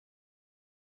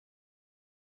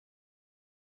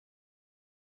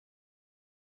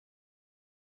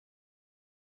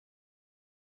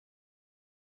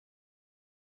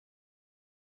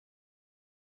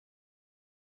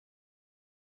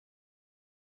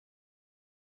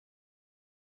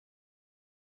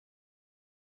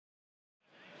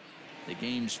The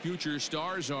game's future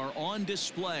stars are on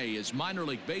display as minor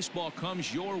league baseball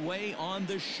comes your way on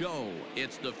the show.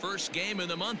 It's the first game in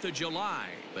the month of July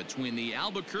between the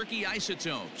Alburquerque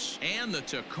Isotopes and the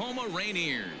Tacoma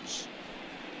Rainiers.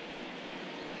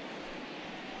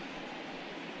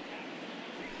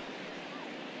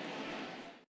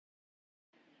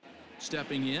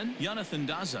 Stepping in, Jonathan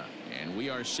Daza, and we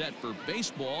are set for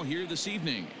baseball here this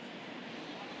evening.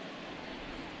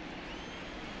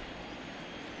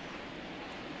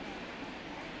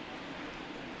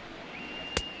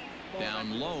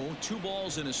 Down low, 2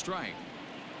 balls and a strike.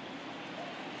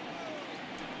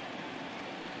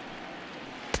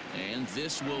 And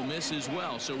this will miss as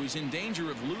well, so he's in danger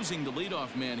of losing the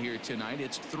leadoff man here tonight.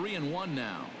 It's 3-1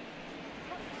 now.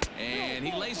 And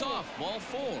he lays off, ball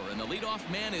 4, and the leadoff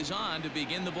man is on to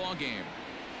begin the ball game.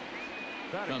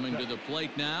 Coming to the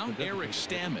plate now, Eric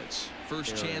Stamets.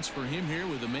 First chance for him here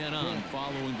with a man on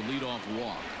following the leadoff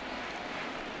walk.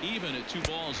 Even at 2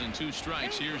 balls and 2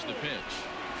 strikes, here's the pitch.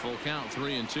 Full count,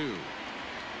 3-2.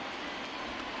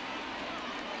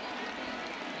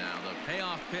 Now the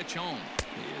payoff pitch home.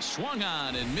 He is swung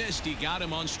on and missed. He got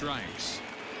him on strikes.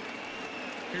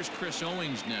 Here's Chris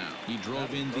Owings now. He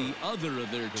drove in the other of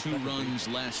their 2 runs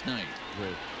last night.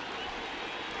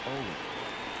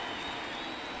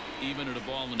 Even at a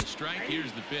ball and a strike,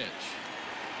 here's the pitch.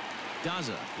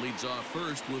 Daza leads off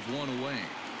first with 1 away.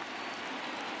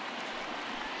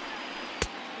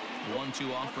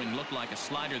 1-2 offering looked like a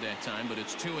slider that time, but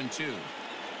it's 2-2.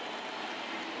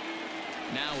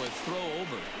 Now a throw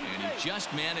over, and he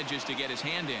just manages to get his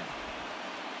hand in.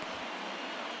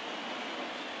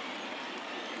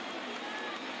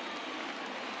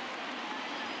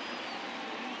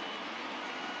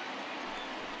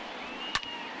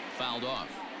 Fouled off.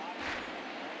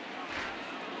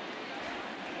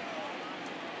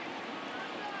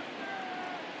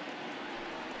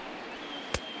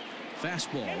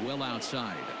 Fastball well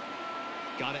outside.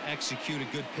 Got to execute a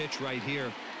good pitch right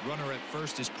here. Runner at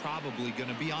first is probably going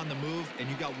to be on the move, and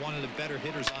you got one of the better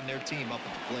hitters on their team up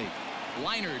at the plate.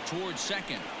 Liner towards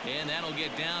second, and that'll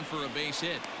get down for a base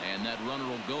hit. And that runner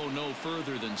will go no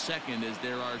further than second as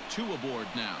there are 2 aboard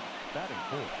now. Batting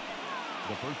fourth,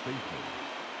 the first baseman,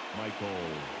 Michael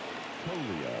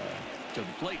Toglia. To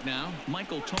the plate now,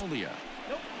 Michael Toglia.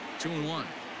 2-1.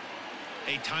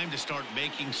 A time to start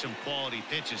making some quality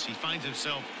pitches. He finds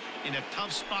himself in a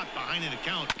tough spot behind an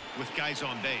account with guys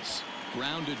on base.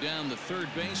 Grounded down the third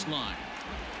baseline.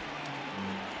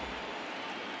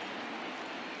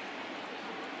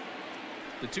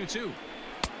 The 2-2.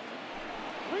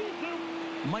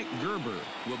 Mike Gerber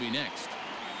will be next.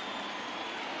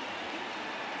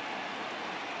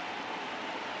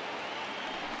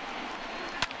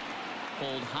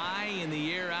 Pulled high in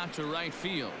the air out to right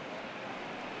field.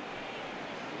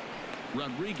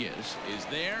 Rodriguez is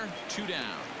there, 2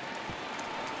 down.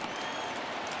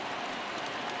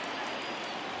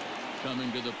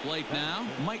 Coming to the plate now,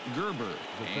 Mike Gerber,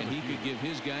 and he could give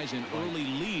his guys an early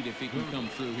lead if he can come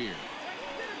through here.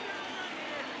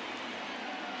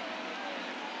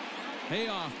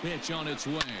 Payoff pitch on its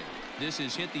way. This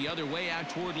is hit the other way out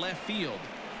toward left field.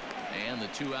 And the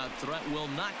 2-out threat will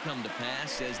not come to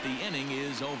pass as the inning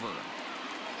is over.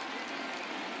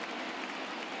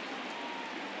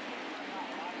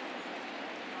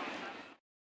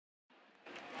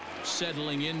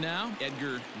 Settling in now,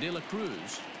 Edgar De La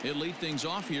Cruz. He'll lead things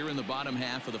off here in the bottom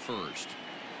half of the first.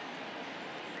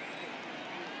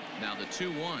 Now the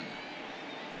 2-1.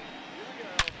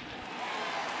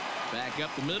 Back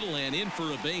up the middle and in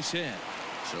for a base hit.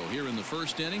 So here in the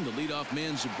first inning, the leadoff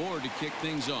man's aboard to kick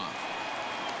things off.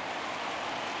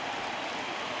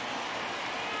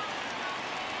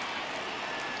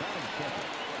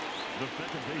 The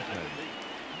second baseman,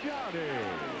 Johnny.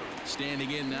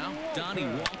 Standing in now, Donnie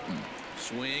Walton.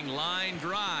 Swing, line,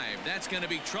 drive. That's going to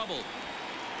be trouble.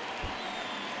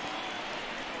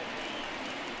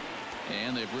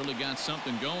 And they've really got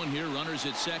something going here. Runners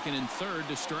at second and third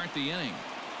to start the inning.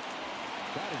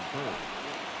 Batting first,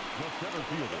 the center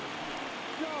fielder,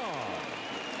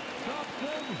 Dom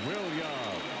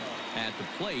Thompson-Williams. At the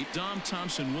plate, Dom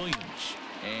Thompson-Williams.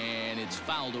 And it's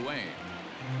fouled away.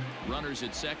 Runners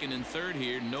at second and third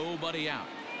here, nobody out.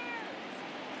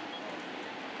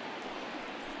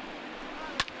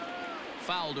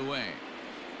 Fouled away.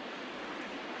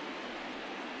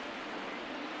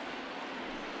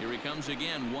 Here he comes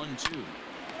again, 1-2.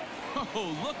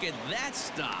 Oh, look at that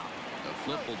stop. The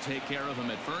flip will take care of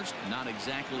him at first. Not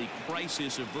exactly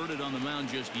crisis averted on the mound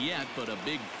just yet, but a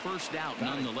big first out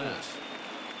nonetheless.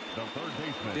 The third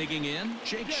baseman. Digging in,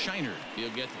 Jake Shiner. He'll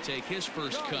get to take his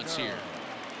first cuts here.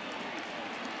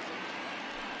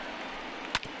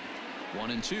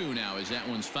 1-2 now as that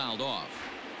one's fouled off.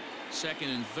 Second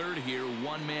and third here,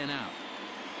 one man out.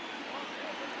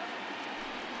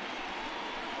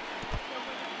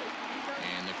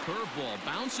 And the curveball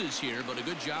bounces here, but a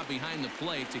good job behind the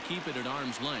plate to keep it at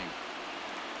arm's length.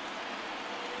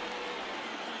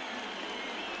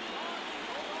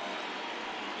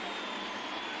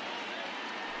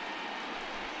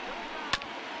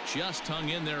 Just hung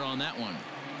in there on that one.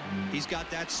 He's got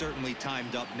that certainly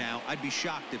timed up now. I'd be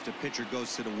shocked if the pitcher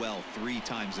goes to the well 3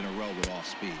 times in a row with off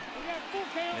speed.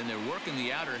 And they're working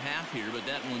the outer half here, but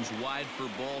that one's wide for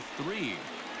ball 3.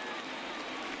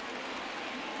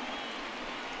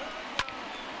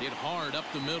 Hit hard up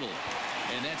the middle,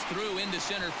 and that's through into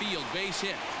center field. Base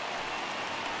hit.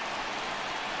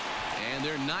 And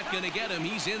they're not going to get him.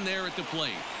 He's in there at the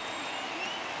plate.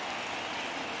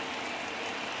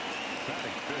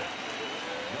 Batting fifth,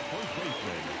 the first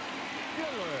baseman,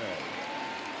 Dylan.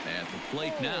 At the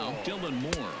plate now, Dylan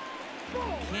Moore.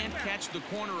 Can't catch the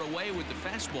corner away with the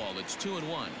fastball. It's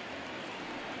 2-1.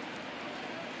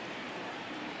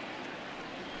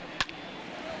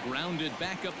 Grounded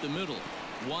back up the middle.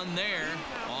 One there.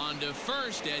 On to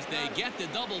first as they get the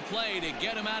double play to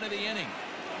get him out of the inning.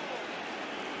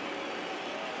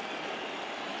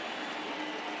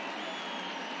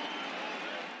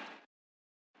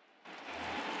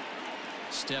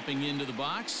 Stepping into the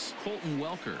box, Colton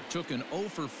Welker took an 0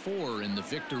 for 4 in the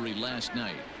victory last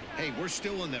night. Hey, we're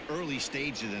still in the early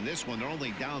stages in this one. They're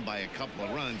only down by a couple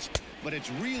of runs, but it's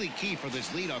really key for this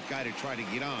leadoff guy to try to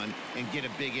get on and get a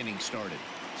big inning started.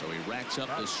 So he racks up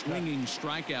the swinging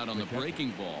strikeout on the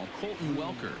breaking ball. Colton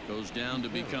Welker goes down to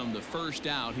become the first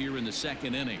out here in the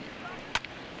second inning.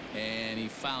 And he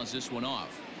fouls this one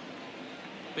off.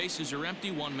 Bases are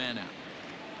empty, one man out.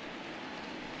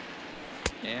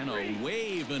 And a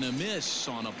wave and a miss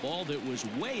on a ball that was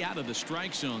way out of the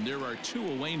strike zone. There are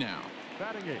 2 away now.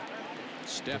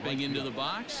 Stepping into the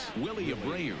box, Willie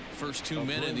Abreu. First 2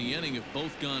 men in the inning have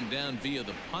both gone down via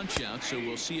the punch out, so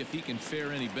we'll see if he can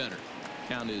fare any better.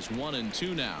 Count is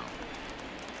 1-2 now.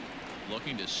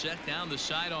 Looking to set down the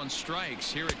side on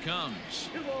strikes. Here it comes.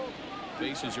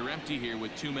 Bases are empty here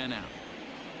with 2 men out.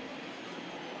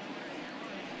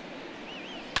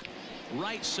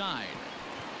 Right side.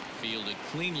 Fielded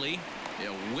cleanly.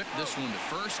 They'll whip this one to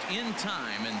first in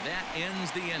time, and that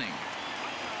ends the inning.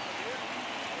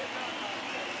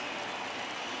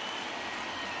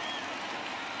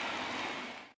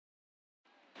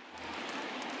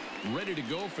 Ready to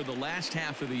go for the last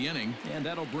half of the inning, and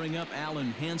that'll bring up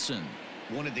Alan Hansen.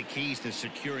 One of the keys to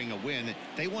securing a win,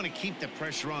 they want to keep the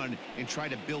pressure on and try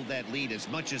to build that lead as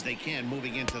much as they can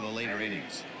moving into the later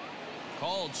innings.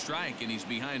 Called strike, and he's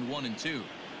behind 1-2.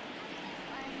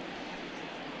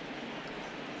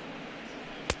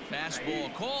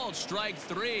 Fastball called, strike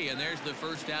 3, and there's the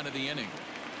first out of the inning.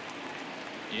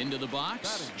 Into the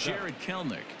box, Jared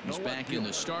Kelenic. He's back in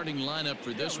the starting lineup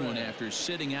for this one after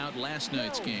sitting out last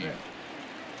night's game.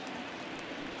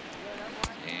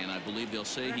 And I believe they'll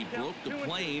say he broke the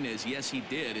plane, as yes he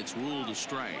did. It's ruled a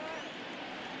strike.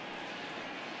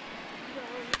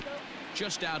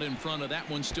 Just out in front of that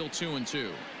one, still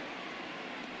 2-2.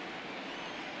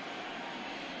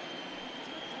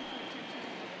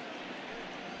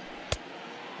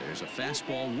 There's a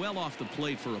fastball well off the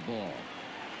plate for a ball.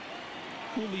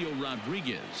 Julio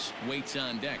Rodriguez waits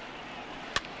on deck.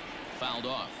 Fouled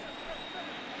off.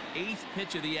 8th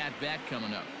pitch of the at-bat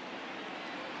coming up.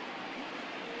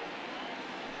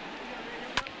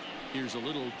 Here's a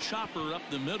little chopper up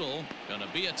the middle. Gonna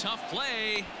be a tough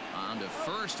play. On to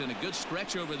first, and a good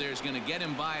stretch over there is gonna get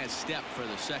him by a step for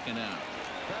the second out.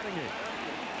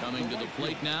 Coming to the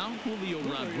plate now, Julio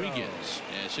Rodriguez,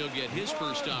 as he'll get his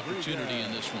first opportunity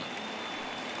in this one.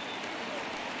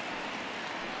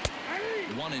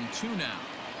 1-2 now.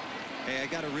 Hey, I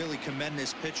got to really commend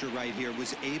this pitcher right here.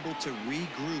 Was able to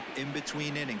regroup in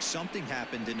between innings. Something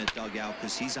happened in the dugout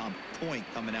because he's on point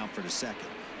coming out for the second.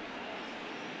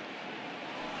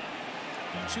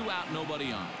 2 out,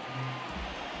 nobody on.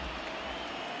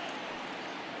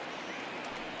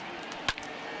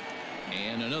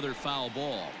 And another foul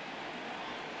ball.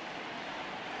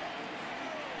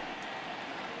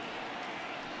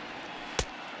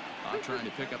 Trying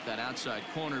to pick up that outside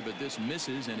corner, but this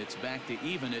misses, and it's back to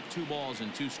even at 2 balls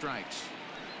and 2 strikes.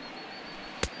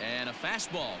 And a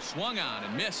fastball swung on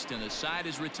and missed, and the side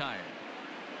is retired.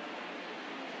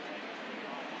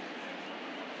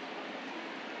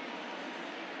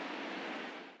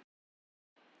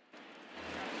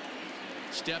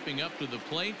 Stepping up to the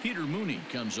plate, Peter Mooney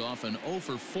comes off an 0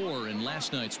 for 4 in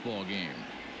last night's ball game.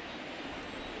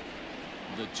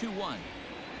 The 2-1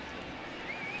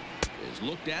 is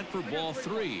looked at for ball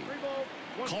 3.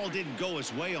 Call didn't go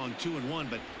his way on 2-1,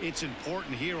 but it's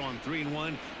important here on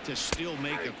 3-1 to still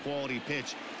make a quality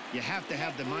pitch. You have to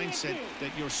have the mindset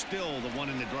that you're still the one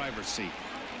in the driver's seat.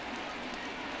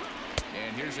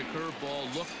 And here's a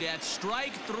curveball looked at.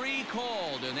 Strike 3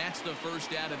 called, and that's the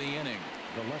first out of the inning.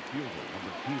 The left fielder,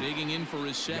 number 2. Digging in for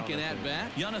his second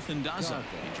at-bat, Jonathan Daza.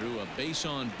 He drew a base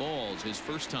on balls his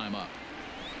first time up.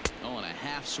 Oh, and a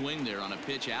half swing there on a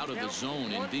pitch out of the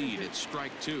zone. Indeed, it's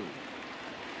strike 2.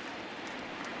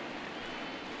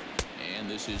 And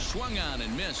this is swung on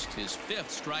and missed. His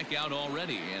 5th strikeout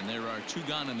already, and there are 2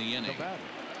 gone in the inning.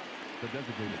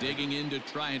 Digging in to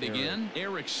try it again,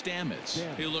 Eric Stamets.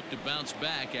 He'll look to bounce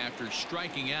back after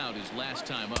striking out his last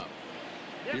time up.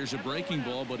 Here's a breaking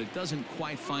ball, but it doesn't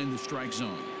quite find the strike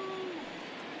zone.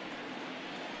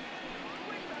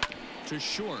 To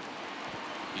short.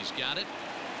 He's got it.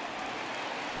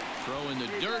 Throw in the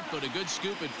dirt, but a good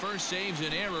scoop at first saves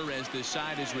an error as the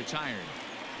side is retired.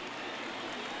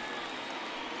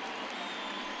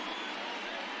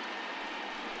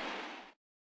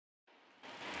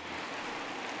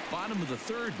 Bottom of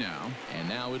the 3rd now, and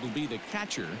now it'll be the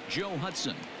catcher, Joe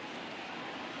Hudson.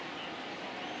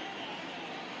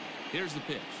 Here's the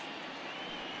pitch.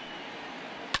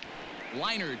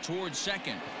 Liner towards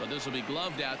second, but this will be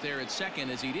gloved out there at second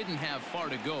as he didn't have far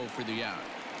to go for the out.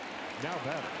 Now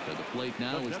batter. To the plate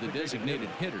now is the designated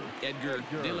hitter, Edgar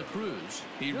De La Cruz.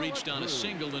 He reached on a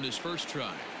single in his first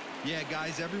try. Yeah,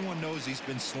 guys, everyone knows he's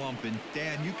been slumping.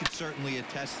 Dan, you can certainly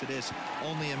attest to this,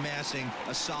 only amassing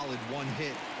a solid 1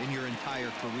 hit in your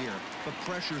entire career. But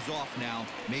pressure's off now.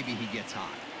 Maybe he gets hot.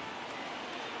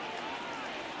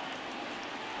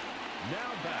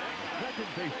 Now back, second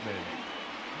baseman,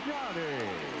 Johnny.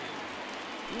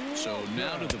 So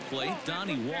now to the plate,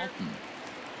 Donnie Walton.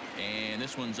 And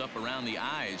this one's up around the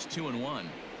eyes, 2-1.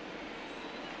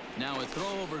 Now a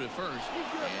throw over to first,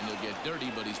 and he'll get dirty,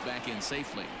 but he's back in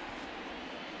safely.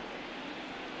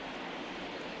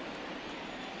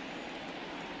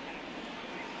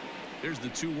 Here's the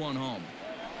 2-1 home.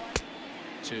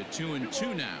 To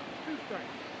 2-2 now.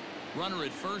 Runner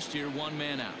at first here, 1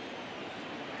 man out.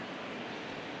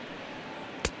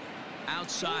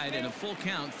 Outside and a full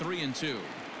count, 3-2.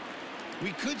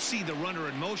 We could see the runner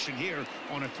in motion here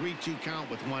on a 3-2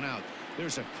 count with 1 out.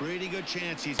 There's a pretty good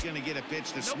chance he's going to get a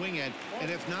pitch to swing at,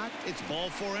 and if not, it's ball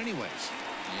 4 anyways.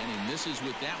 And he misses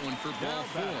with that one for ball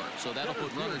 4. So that'll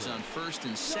put runners on first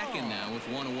and second now with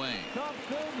 1 away.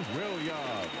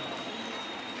 Williams.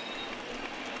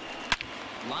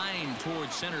 Line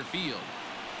towards center field.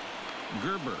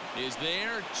 Gerber is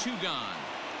there, 2 gone.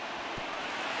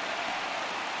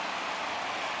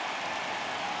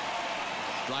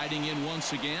 Riding in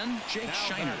once again, Jake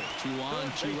Shiner. 2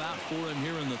 on, 2 out for him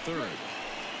here in the 3rd.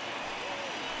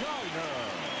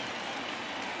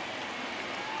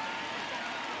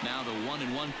 Now the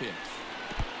 1-1 pitch.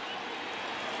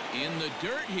 In the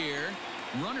dirt here.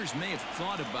 Runners may have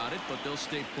thought about it, but they'll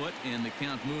stay put, and the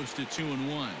count moves to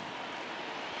 2-1.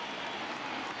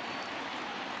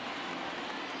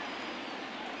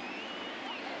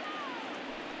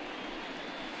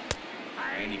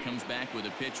 And he comes back with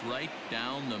a pitch right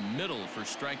down the middle for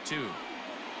strike 2.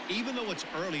 Even though it's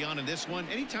early on in this one,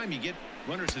 anytime you get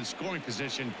runners in scoring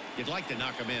position, you'd like to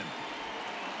knock them in.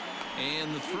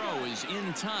 And the throw is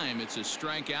in time. It's a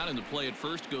strikeout, and the play at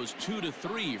first goes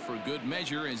 2-3 for good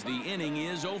measure as the inning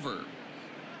is over.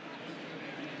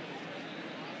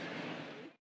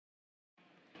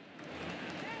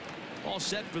 All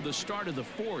set for the start of the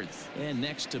 4th, and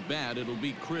next to bat it'll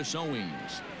be Chris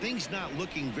Owings. Things not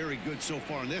looking very good so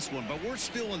far in this one, but we're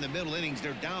still in the middle innings.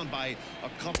 They're down by a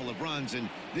couple of runs, and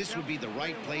this would be the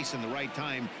right place and the right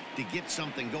time to get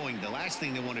something going. The last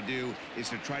thing they want to do is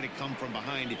to try to come from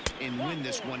behind and win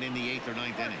this one in the 8th or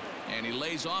 9th inning. And he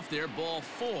lays off there, ball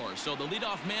 4. So the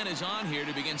leadoff man is on here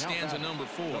to begin stanza number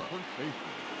 4. The first baseman,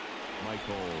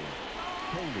 Michael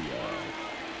Tolia.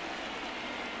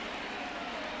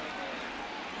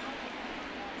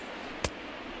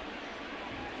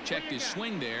 Checked his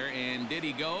swing there, and did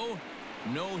he go?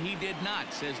 No, he did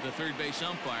not, says the third base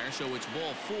umpire, so it's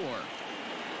ball 4.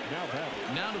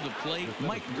 Now to the plate,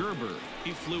 Mike Gerber.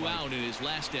 He flew out in his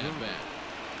last at-bat.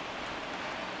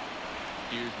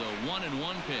 Here's the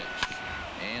 1-1 pitch.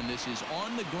 And this is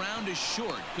on the ground is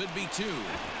short. Could be 2.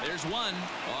 There's 1.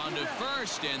 On to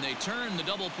first, and they turn the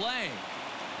double play.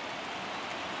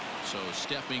 So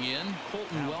stepping in,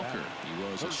 Colton Welker. He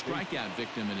was a strikeout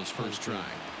victim in his first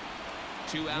try.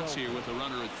 2 outs here with a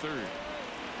runner at third.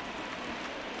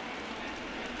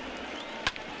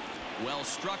 Well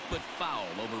struck, but foul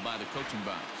over by the coaching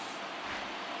box.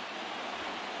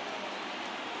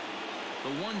 The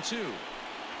 1-2.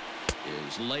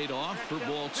 is laid off for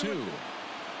ball 2.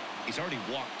 He's already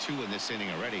walked 2 in this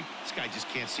inning already. This guy just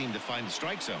can't seem to find the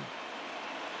strike zone.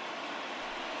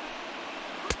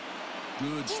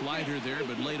 Good slider there,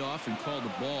 but laid off and called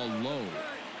the ball low.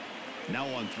 Now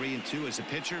on 3-2 as a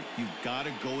pitcher, you've got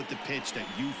to go with the pitch that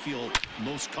you feel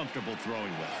most comfortable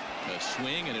throwing with. A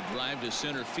swing and a drive to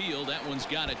center field. That one's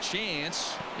got a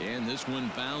chance, and this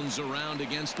one bounds around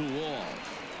against the wall.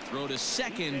 Throw to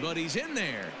second, but he's in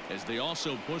there as they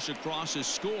also push across a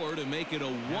score to make it a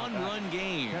 1-run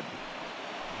game.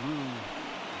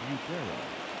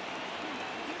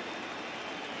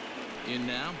 In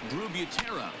now, Drew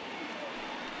Butera.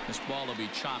 This ball will be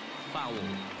chopped foul.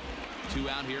 2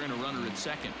 out here and a runner at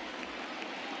second.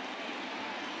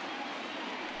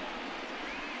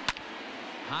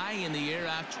 High in the air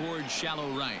out towards shallow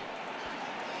right.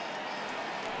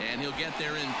 And he'll get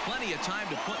there in plenty of time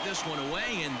to put this one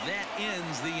away, and that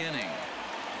ends the inning.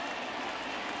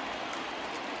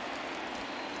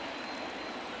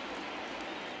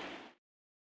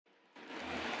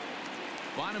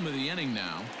 Bottom of the inning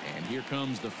now, and here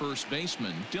comes the first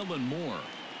baseman, Dylan Moore.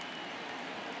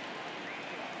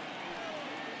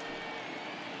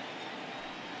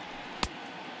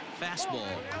 Fastball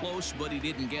close, but he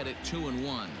didn't get it.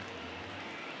 2-1.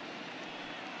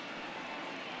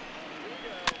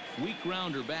 Weak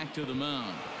grounder back to the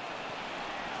mound.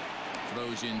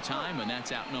 Throws in time, and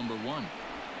that's out number 1.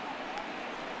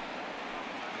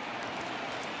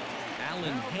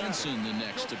 Alan Hansen the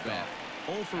next to bat.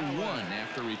 0 for 1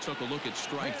 after he took a look at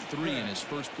strike 3 in his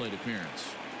first plate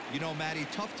appearance. You know, Matty,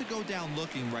 tough to go down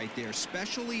looking right there,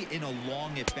 especially in a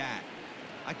long at bat.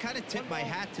 I kind of tip my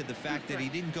hat to the fact that he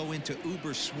didn't go into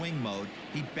uber swing mode.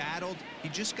 He battled. He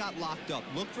just got locked up.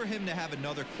 Look for him to have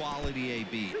another quality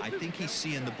AB. I think he's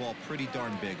seeing the ball pretty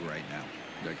darn big right now.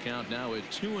 The count now at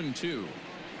 2-2.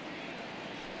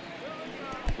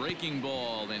 Breaking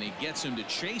ball, and he gets him to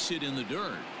chase it in the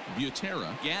dirt.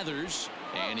 Butera gathers,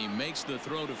 and he makes the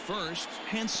throw to first.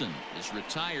 Henson is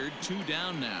retired. 2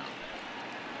 down now.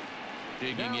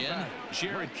 Digging in,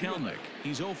 Jared Kelnick.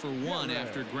 He's 0 for 1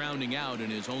 after grounding out in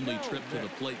his only trip to the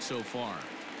plate so far.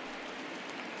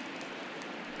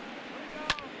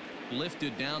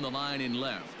 Lifted down the line in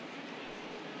left.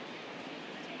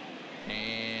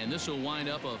 And this will wind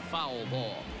up a foul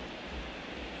ball.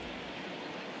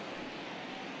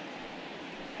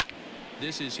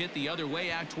 This is hit the other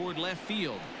way out toward left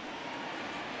field.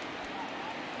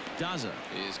 Daza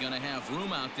is going to have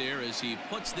room out there as he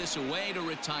puts this away to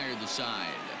retire the side.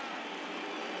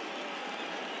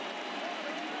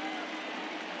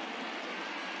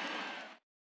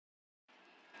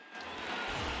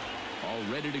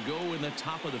 All ready to go in the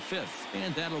top of the 5th,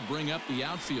 and that'll bring up the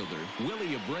outfielder,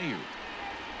 Willie Abreu.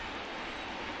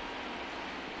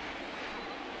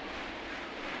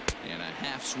 And a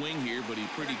half swing here, but he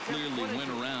pretty clearly went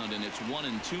around, and it's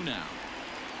 1-2 now.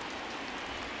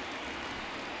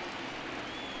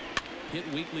 Hit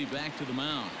weakly back to the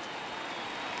mound.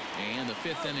 And the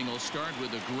 5th inning will start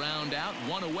with a ground out,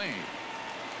 1 away.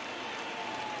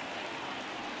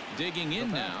 Digging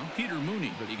in now, Peter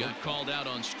Mooney. He got called out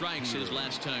on strikes his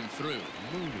last time through.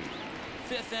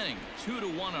 5th inning,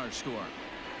 2-1 our score.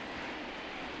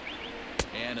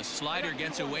 And a slider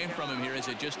gets away from him here as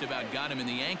it just about got him in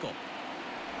the ankle.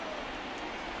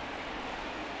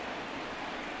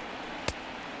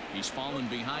 He's fallen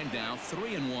behind now,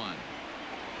 3-1.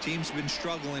 Team's been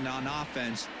struggling on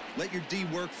offense. Let your D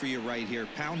work for you right here.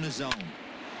 Pound the zone.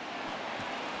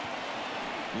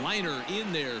 Liner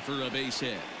in there for a base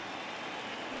hit.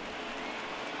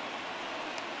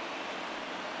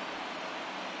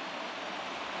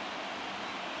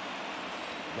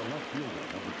 The left fielder,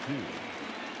 number 2,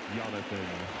 Jonathan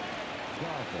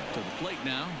Daza. To the plate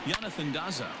now, Jonathan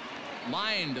Daza.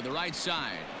 Line to the right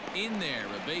side. In there,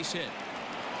 a base hit.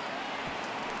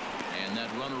 And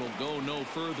that runner will go no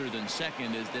further than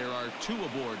second as there are 2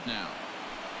 aboard now.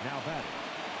 Now batting,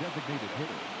 designated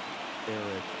hitter,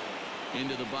 Eric.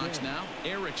 Into the box now,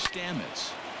 Eric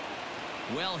Stamets.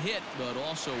 Well hit, but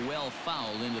also well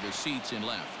fouled into the seats in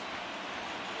left.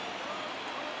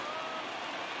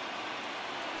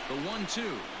 The 1-2.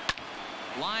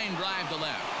 Line drive to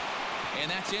left. And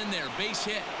that's in there, base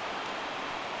hit.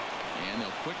 And they'll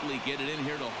quickly get it in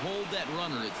here to hold that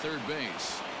runner at third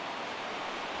base.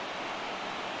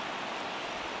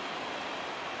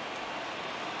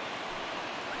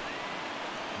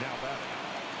 Now batting,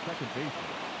 second baseman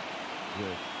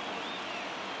with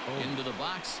Owings. Into the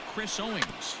box, Chris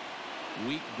Owings.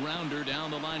 Weak grounder down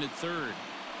the line at third.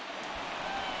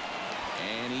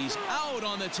 And he's out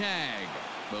on the tag.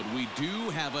 But we do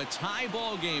have a tie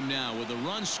ball game now with a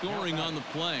run scoring on the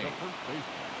play. The first baseman,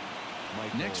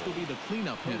 Next will be the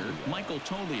cleanup hitter, Michael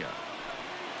Tolia.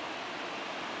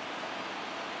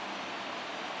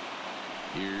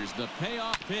 Here's the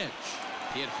payoff pitch.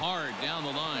 Hit hard down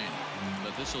the line,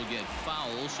 but this will get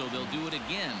foul, so they'll do it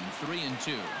again.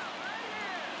 3-2.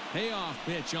 Payoff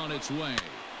pitch on its way.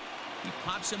 He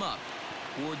pops him up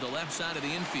toward the left side of the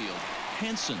infield.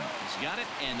 Henson has got it,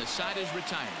 and the side is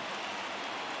retired.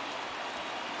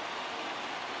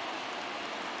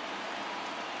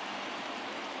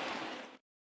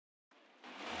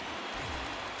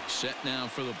 Set now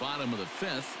for the bottom of the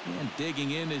 5th, and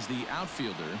digging in is the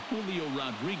outfielder, Julio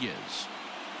Rodriguez.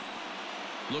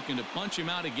 Looking to punch him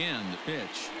out again. The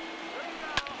pitch.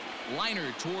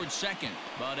 Liner towards second,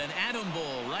 but an atom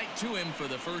ball right to him for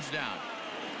the first out.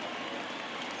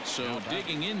 So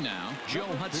digging in now, Joe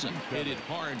Hudson hit it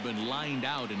hard but lined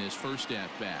out in his first at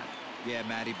bat. Yeah,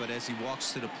 Matty, but as he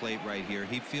walks to the plate right here,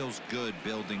 he feels good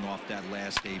building off that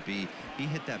last AB. He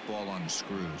hit that ball on the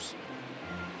screws.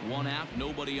 One out,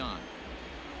 nobody on.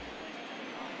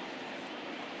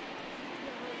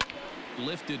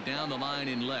 Lifted down the line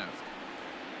in left.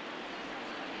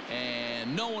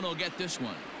 And no one will get this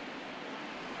one.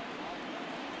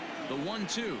 The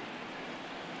 1-2.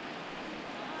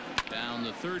 Down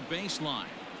the third baseline.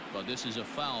 But this is a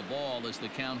foul ball as the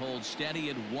count holds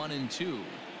steady at 1-2.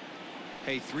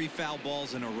 Hey, 3 foul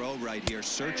balls in a row right here,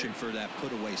 searching for that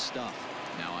put-away stuff.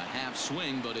 Now a half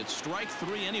swing, but it's strike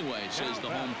 3 anyway, says the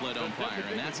home plate umpire,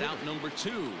 and that's out number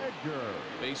 2.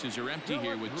 Bases are empty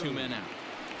here with 2 men out.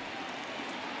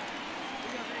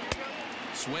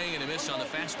 Swing and a miss on the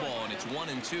fastball, and it's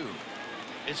 1-2.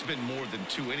 It's been more than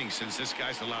 2 innings since this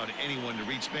guy's allowed anyone to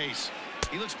reach base.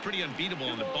 He looks pretty unbeatable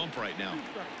on the bump right now.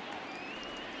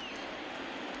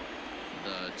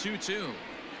 The 2-2.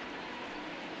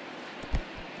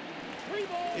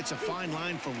 It's a fine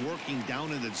line from working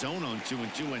down in the zone on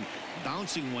 2-2 and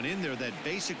bouncing one in there that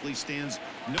basically stands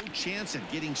no chance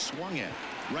at getting swung at.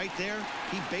 Right there,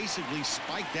 he basically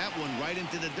spiked that one right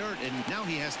into the dirt, and now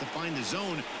he has to find the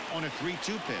zone on a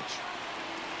 3-2 pitch.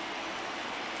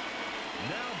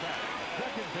 Now back,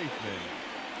 second baseman.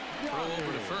 Throw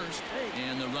over to first,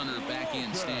 and the runner back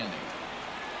in standing.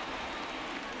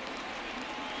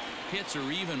 Hits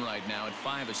are even right now at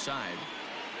 5 aside.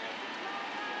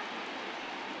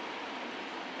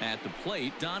 At the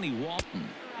plate, Donnie Walton,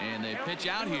 and they pitch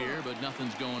out here, but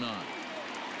nothing's going on.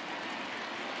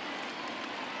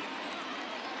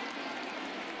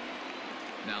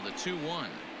 Now the 2-1.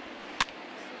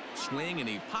 Swing, and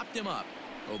he popped him up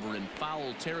over in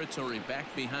foul territory back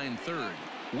behind third.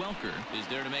 Welker is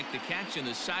there to make the catch, and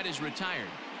the side is retired.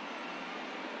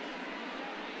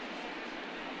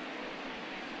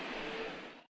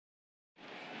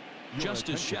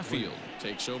 Justice Sheffield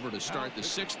takes over to start the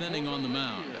 6th inning on the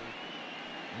mound.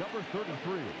 Number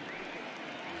 33.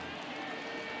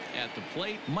 At the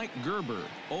plate, Mike Gerber,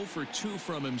 0 for 2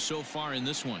 from him so far in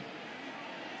this one.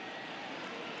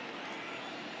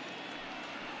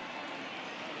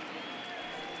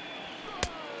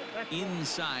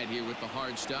 Inside here with the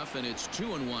hard stuff, and it's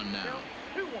 2-1 now.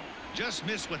 Just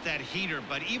missed with that heater,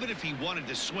 but even if he wanted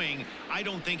to swing, I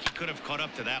don't think he could have caught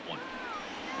up to that one.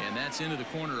 And that's into the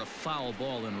corner, a foul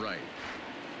ball in right.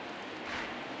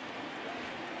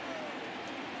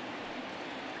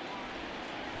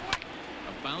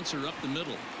 A bouncer up the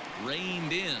middle,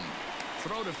 reined in.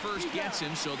 Throw to first gets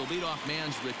him, so the leadoff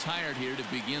man's retired here to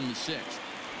begin the 6th.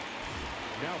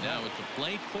 Now at the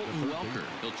plate, Colton Welker.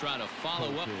 He'll try to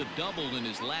follow up the double in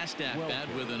his last at-bat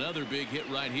with another big hit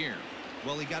right here.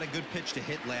 Well, he got a good pitch to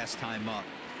hit last time up.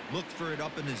 Looked for it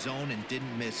up in the zone and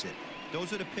didn't miss it.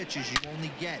 Those are the pitches you only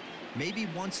get maybe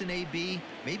once an AB,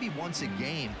 maybe once a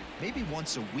game, maybe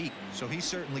once a week. So he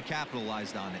certainly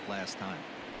capitalized on it last time.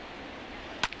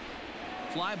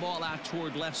 Fly ball out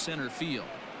toward left center field.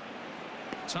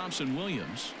 Thompson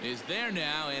Williams is there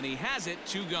now, and he has it.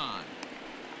 2 gone.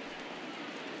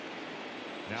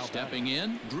 Now stepping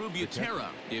in, Drew Butera.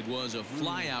 It was a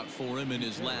fly out for him in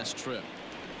his last trip.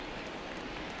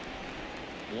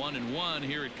 1-1.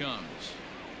 Here it comes.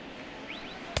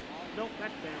 Nope,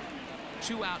 that's down.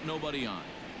 2 out, nobody on.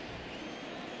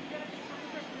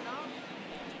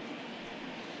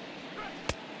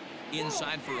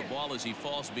 Inside for a ball as he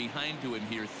falls behind to him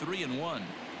here. 3-1.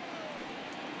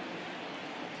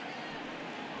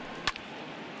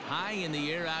 High in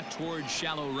the air out towards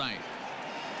shallow right.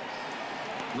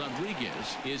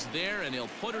 Rodriguez is there, and he'll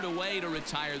put it away to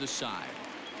retire the side.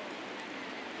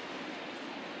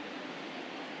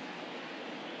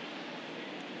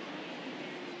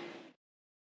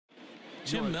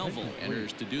 Tim Melville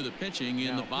enters to do the pitching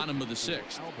in the bottom of the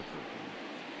 6th.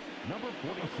 Number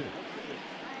 46.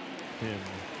 Tim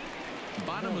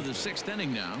Bottom of the 6th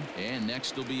inning now, and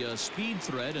next will be a speed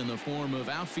threat in the form of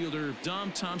outfielder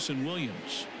Dom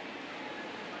Thompson-Williams.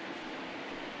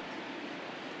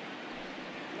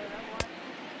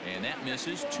 And that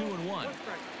misses. 2-1.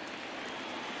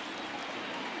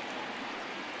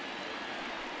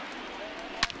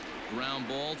 Ground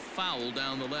ball foul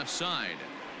down the left side.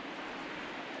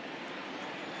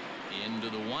 Into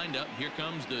the windup. Here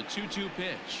comes the 2-2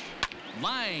 pitch.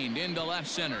 Lined into left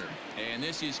center. And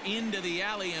this is into the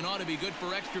alley and ought to be good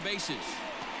for extra bases.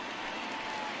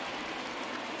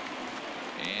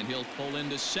 And he'll pull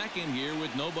into second here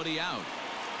with nobody out.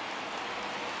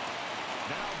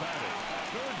 Now batting,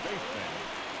 third baseman,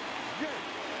 Jake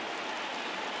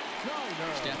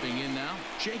Shiner. Stepping in now,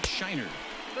 Jake Shiner.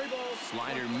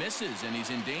 Slider misses, and he's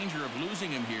in danger of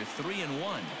losing him here.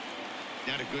 3-1.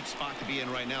 Not a good spot to be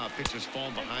in right now. A pitcher's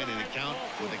falling behind in the count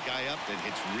with a guy up that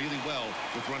hits really well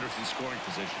with runners in scoring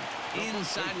position.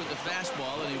 Inside with the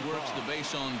fastball, and he works the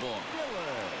base on ball.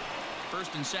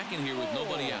 First and second here with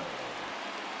nobody out.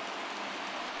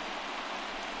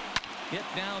 Hit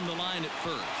down the line at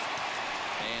first.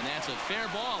 And that's a fair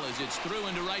ball as it's through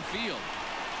into right field.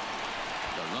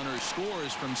 The runner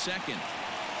scores from second.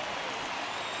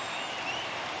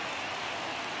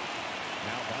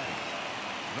 Now batting.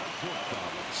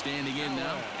 Standing in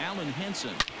now, Alan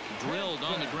Henson. Drilled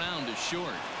on the ground to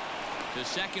short. To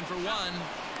second for one.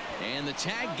 And the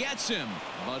tag gets him.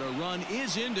 But a run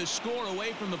is in to score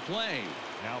away from the play.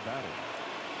 Now batting.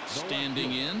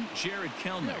 Standing in, Jared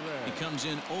Kelnick. He comes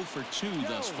in 0 for 2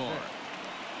 thus far.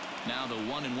 Now the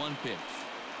 1-1 pitch.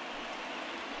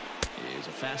 Is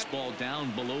a fastball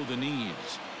down below the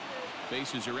knees.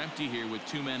 Bases are empty here with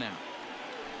 2 men out.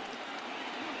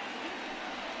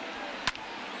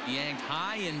 Yanked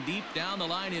high and deep down the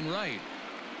line in right.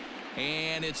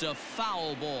 And it's a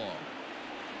foul ball.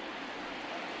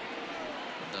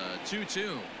 The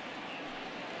 2-2.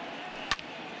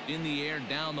 In the air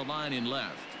down the line in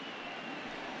left.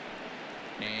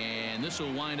 And this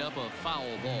will wind up a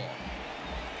foul ball.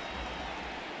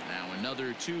 Now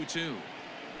another 2-2.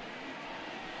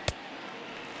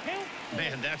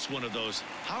 Man, that's one of those.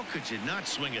 How could you not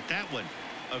swing at that one?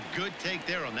 A good take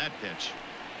there on that pitch.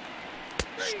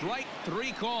 Strike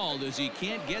 3 called as he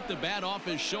can't get the bat off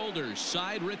his shoulders.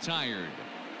 Side retired.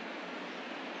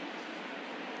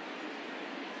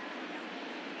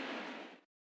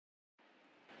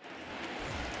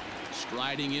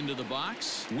 Striding into the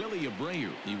box, Willie Abreu.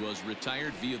 He was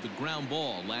retired via the ground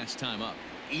ball last time up.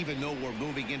 Even though we're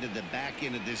moving into the back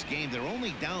end of this game, they're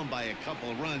only down by a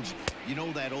couple of runs. You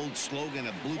know that old slogan,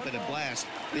 a bloop and a blast.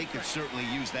 They could certainly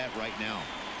use that right now.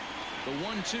 The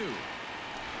 1-2.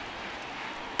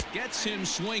 Gets him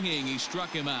swinging. He struck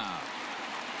him out.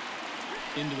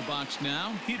 Into the box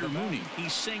now, Peter Mooney. He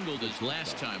singled his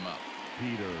last time up.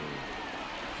 Peter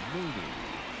Mooney.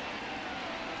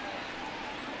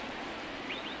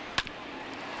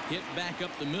 Hit back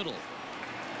up the middle.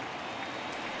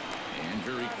 And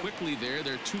very quickly there,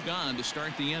 they're 2 gone to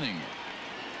start the inning.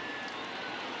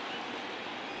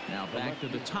 Now back to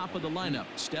the top of the lineup.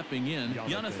 Stepping in,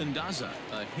 Jonathan Daza.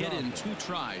 A hit in 2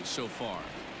 tries so far.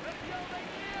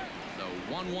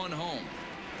 The 1-1 home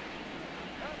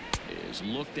is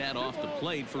looked at off the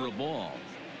plate for a ball.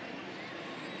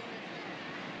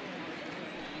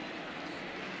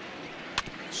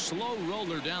 Slow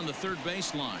roller down the third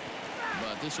baseline.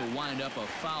 But this will wind up a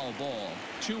foul ball.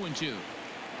 2-2.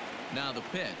 Now the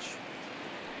pitch.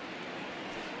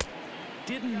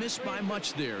 Didn't miss by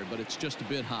much there, but it's just a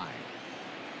bit high.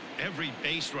 Every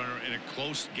base runner in a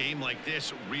close game like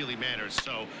this really matters,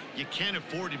 so you can't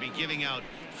afford to be giving out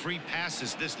free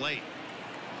passes this late.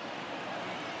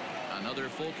 Another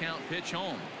full count pitch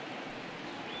home.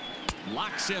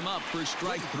 Locks him up for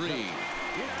strike 3. It's time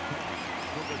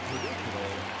for the traditional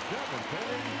 7th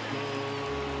inning.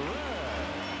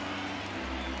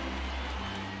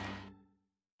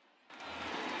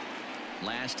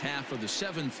 Last half of the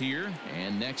 7th here,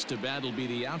 and next to bat will be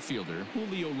the outfielder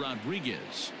Julio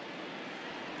Rodriguez.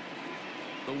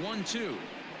 The 1-2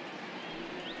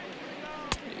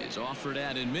 is offered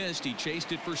at and missed. He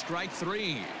chased it for strike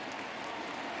 3.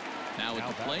 Now at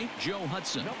the plate, Joe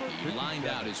Hudson. He lined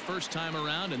out his first time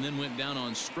around and then went down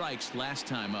on strikes last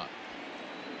time up.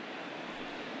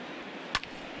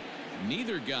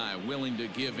 Neither guy willing to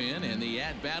give in, and the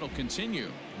at-bat will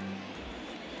continue.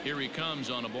 Here he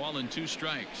comes on a ball and 2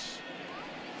 strikes.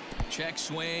 Check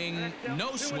swing,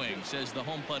 no swing, says the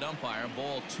home plate umpire.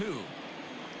 Ball 2.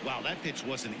 Wow, that pitch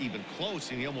wasn't even close,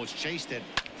 and he almost chased it.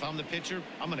 If I'm the pitcher,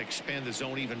 I'm going to expand the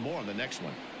zone even more on the next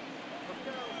one.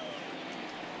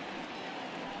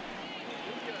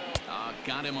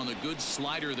 Got him on the good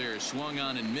slider there. Swung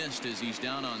on and missed as he's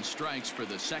down on strikes for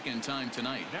the second time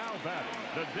tonight. Now batting,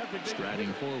 the designated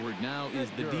Striding forward now is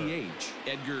the DH,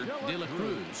 Edgar De La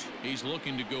Cruz. He's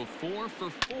looking to go 4 for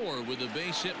 4 with a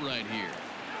base hit right here.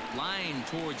 Line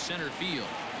towards center field.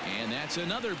 And that's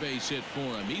another base hit for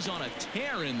him. He's on a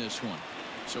tear in this one.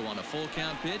 So on a full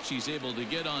count pitch, he's able to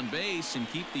get on base and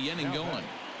keep the inning going.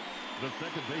 The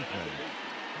second baseman.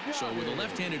 So with a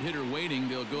left-handed hitter waiting,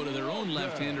 they'll go to their own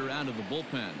left-hander out of the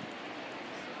bullpen.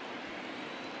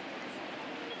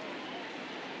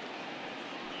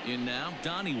 In now,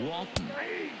 Donnie Walton.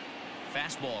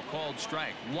 Fastball called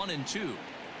strike, 1-2.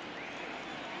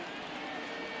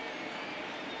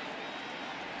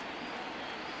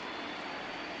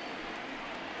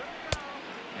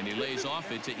 And he lays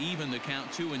off it to even the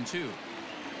count 2-2.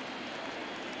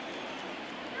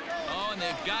 Oh, and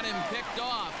they've got him picked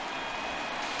off.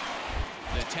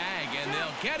 The tag, and they'll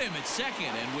get him at second,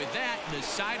 and with that, the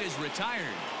side is retired.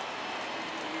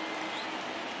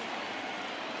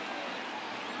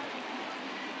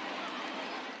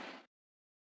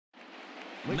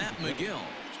 Matt McGill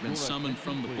has been summoned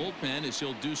from the bullpen as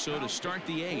he'll do so to start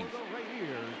the 8th.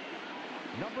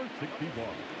 Number 61.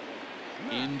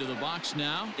 Into the box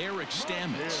now, Eric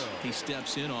Stamets. He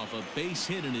steps in off a base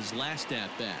hit in his last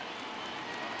at-bat.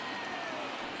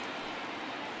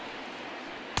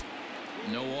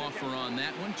 No offer on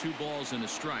that one. 2 balls and a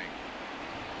strike.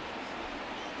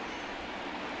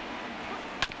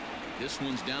 This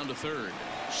one's down to third.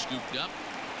 Scooped up.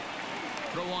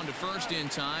 Throw on to first in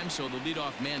time, so the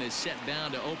leadoff man is set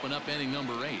down to open up inning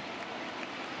number 8.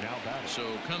 Now batting.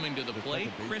 So coming to the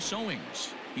plate, Chris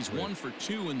Owings. He's 1 for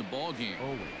 2 in the ball game.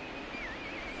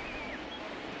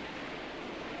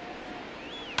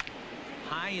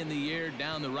 High in the air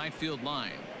down the right field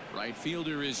line. Right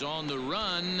fielder is on the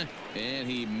run, and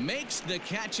he makes the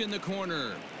catch in the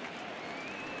corner.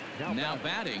 Now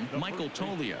batting, Michael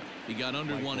Toglia. He got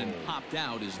under one and popped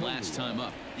out his last time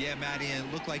up. Yeah, Matty, and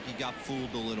it looked like he got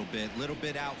fooled a little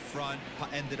bit out front,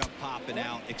 ended up popping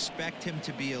out. Expect him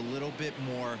to be a little bit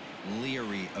more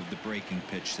leery of the breaking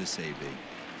pitch this AB.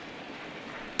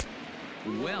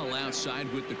 Well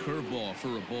outside with the curveball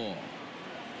for a ball.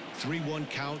 3-1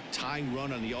 count, tying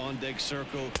run on the on-deck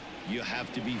circle. You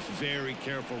have to be very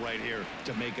careful right here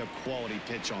to make a quality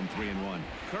pitch on 3-1.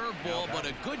 Curveball, but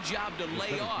a good job to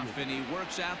lay off, and he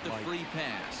works out the free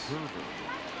pass.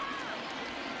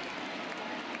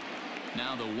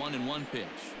 Now the 1-1 pitch.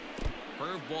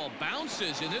 Curveball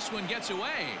bounces, and this one gets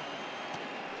away.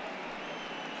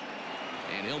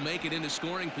 And he'll make it into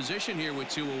scoring position here with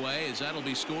 2 away, as that'll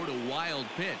be scored a wild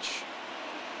pitch.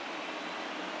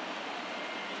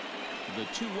 The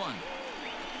 2-1.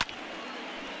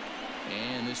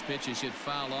 And this pitch is hit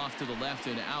foul off to the left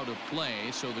and out of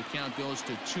play, so the count goes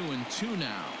to 2-2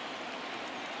 now.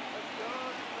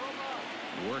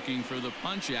 Working for the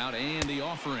punch out and the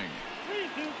offering.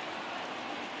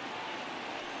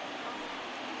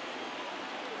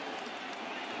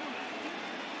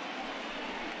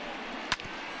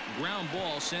 Ground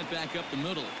ball sent back up the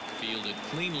middle. Fielded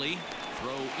cleanly.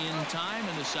 Throw in time,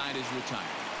 and the side is retired.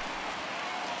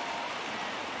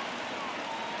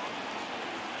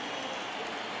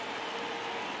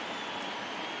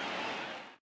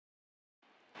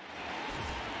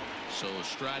 So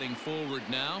striding forward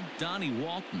now, Donnie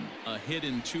Walton. A hit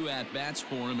in 2 at-bats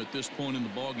for him at this point in the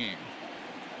ballgame.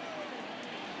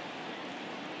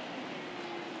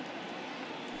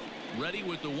 Ready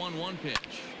with the 1-1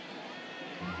 pitch.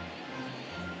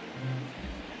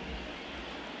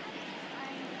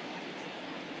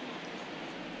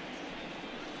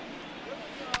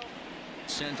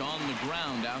 Sent on the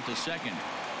ground out to second.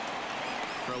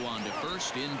 Throw on to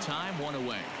first in time, 1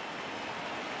 away.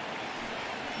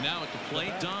 Now at the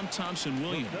plate, Dom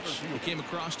Thompson-Williams. He came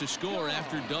across to score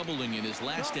after doubling in his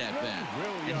last at-bat.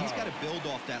 And he's got to build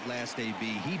off that last AB.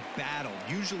 He battled.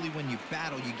 Usually when you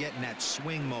battle, you get in that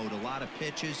swing mode. A lot of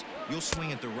pitches, you'll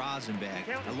swing at the rosin bag.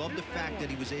 I love the fact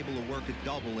that he was able to work a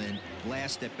double in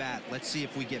last at-bat. Let's see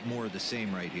if we get more of the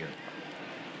same right here.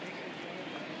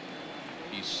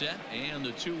 He's set, and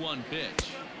the 2-1 pitch.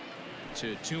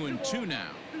 To 2-2 now.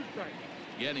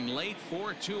 Getting late,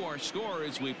 4-2 our score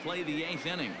as we play the 8th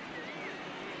inning.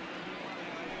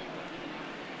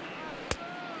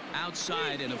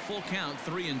 Outside in a full count,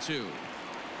 3-2.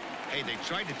 Hey, they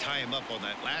tried to tie him up on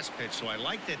that last pitch, so I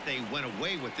like that they went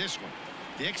away with this one.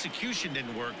 The execution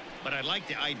didn't work, but I like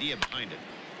the idea behind it.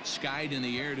 Skied in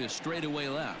the air to straightaway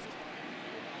left.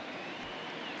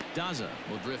 Daza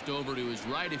will drift over to his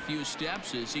right a few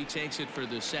steps as he takes it for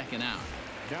the second out.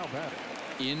 Now batting.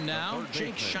 In now,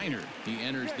 Jake Shiner. He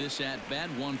enters this at bat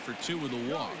 1 for 2 with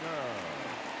a walk.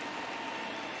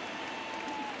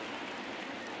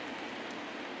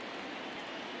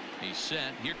 He's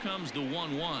set. Here comes the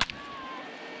 1-1.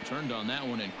 Turned on that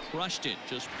one and crushed it.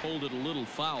 Just pulled it a little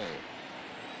foul.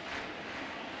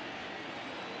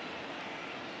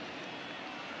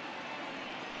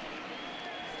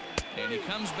 And he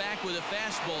comes back with a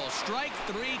fastball. Strike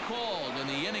 3 called, and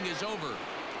the inning is over.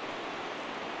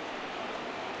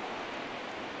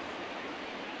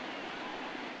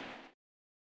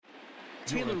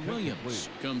 Taylor Williams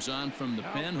comes on from the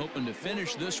pen, hoping to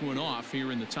finish this one off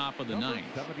here in the top of the ninth.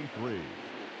 73.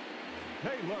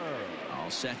 Taylor. All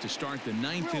set to start the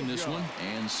ninth in this one,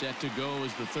 and set to go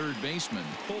as the third baseman,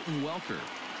 Colton Welker.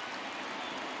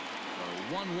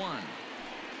 1-1.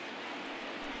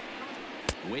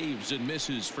 Waves and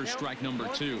misses for strike number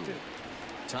 2.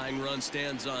 Tying run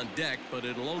stands on deck, but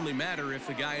it'll only matter if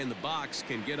the guy in the box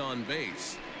can get on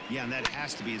base. Yeah, and that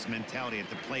has to be his mentality at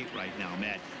the plate right now,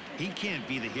 Matt. He can't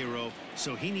be the hero,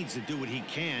 so he needs to do what he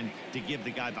can to give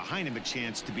the guy behind him a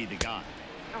chance to be the guy.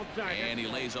 And he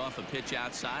lays off a pitch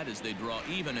outside as they draw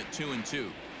even at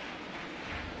 2-2.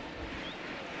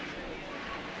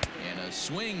 And a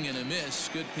swing and a miss.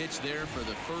 Good pitch there for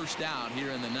the first out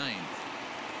here in the ninth.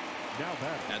 Now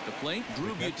back at the plate,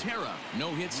 Drew Butera. No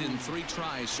hits in 3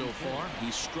 tries so far.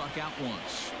 He's struck out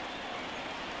once.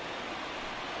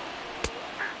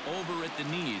 Over at the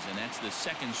knees, and that's the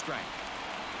second strike.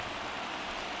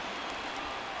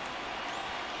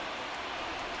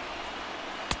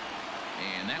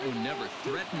 And that one never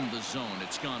threatened the zone.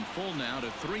 It's gone full now to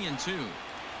 3-2.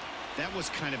 That was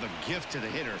kind of a gift to the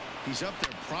hitter. He's up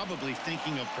there probably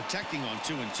thinking of protecting on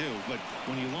 2-2, but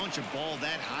when you launch a ball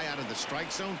that high out of the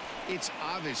strike zone, it's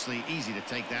obviously easy to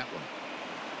take that one.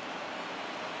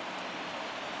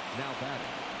 now batting,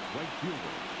 right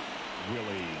fielder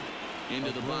Willie.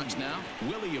 Into the box now,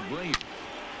 Willie Abreu.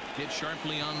 Hit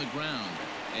sharply on the ground.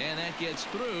 And that gets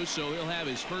through, so he'll have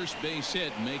his first base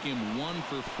hit, make him 1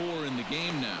 for 4 in the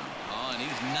game now. Oh, and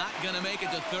he's not going to make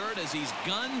it to third as he's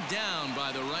gunned down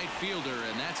by the right fielder,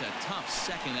 and that's a tough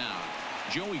second out.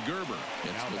 Joey Gerber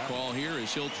gets the call here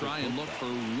as he'll try and look for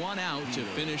 1 out to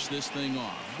finish this thing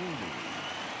off.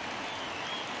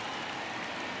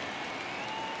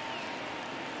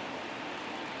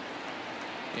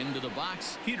 Into the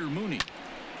box, Peter Mooney.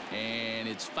 And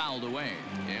it's fouled away.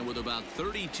 And with about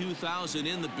 32,000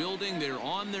 in the building, they're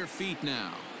on their feet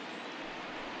now.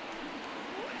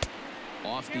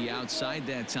 Off the outside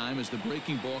that time as the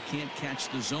breaking ball can't catch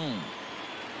the zone.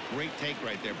 Great take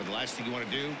right there, but the last thing you want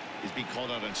to do is be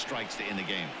called out on strikes to end the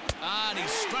game. And he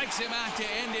strikes him out to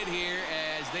end it here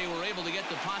as they were able to get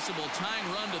the possible tying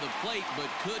run to the plate but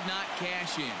could not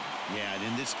cash in. Yeah, and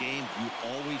in this game, you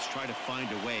always try to find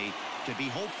a way to be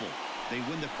hopeful. They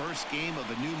win the first game of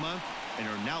a new month and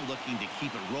are now looking to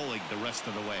keep it rolling the rest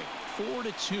of the way.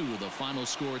 4-2 the final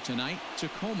score tonight.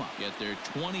 Tacoma get their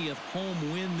 20th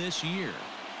home win this year.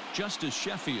 Justice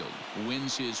Sheffield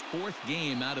wins his 4th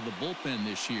game out of the bullpen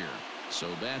this year. So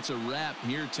that's a wrap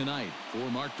here tonight. For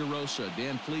Mark DeRosa,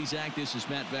 Dan Plesac, this is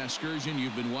Matt Vasgersian.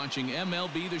 You've been watching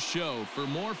MLB The Show. For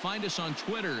more, find us on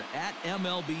Twitter at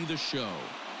MLB The Show.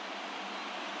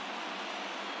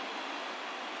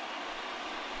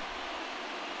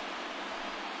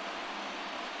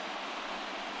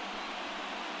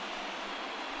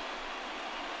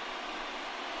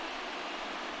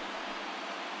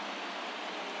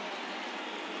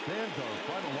 Fans our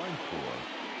final line score.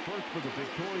 First for the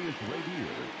victorious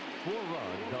Rainiers, 4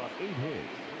 runs on 8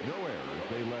 hits. No errors.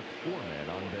 They left 4 men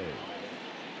on base.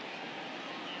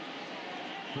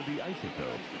 For the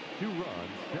Isotopes, 2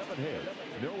 runs, 7 hits.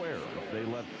 No errors. They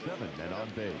left 7 men on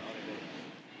base.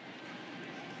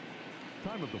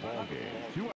 Time of the ball game, 2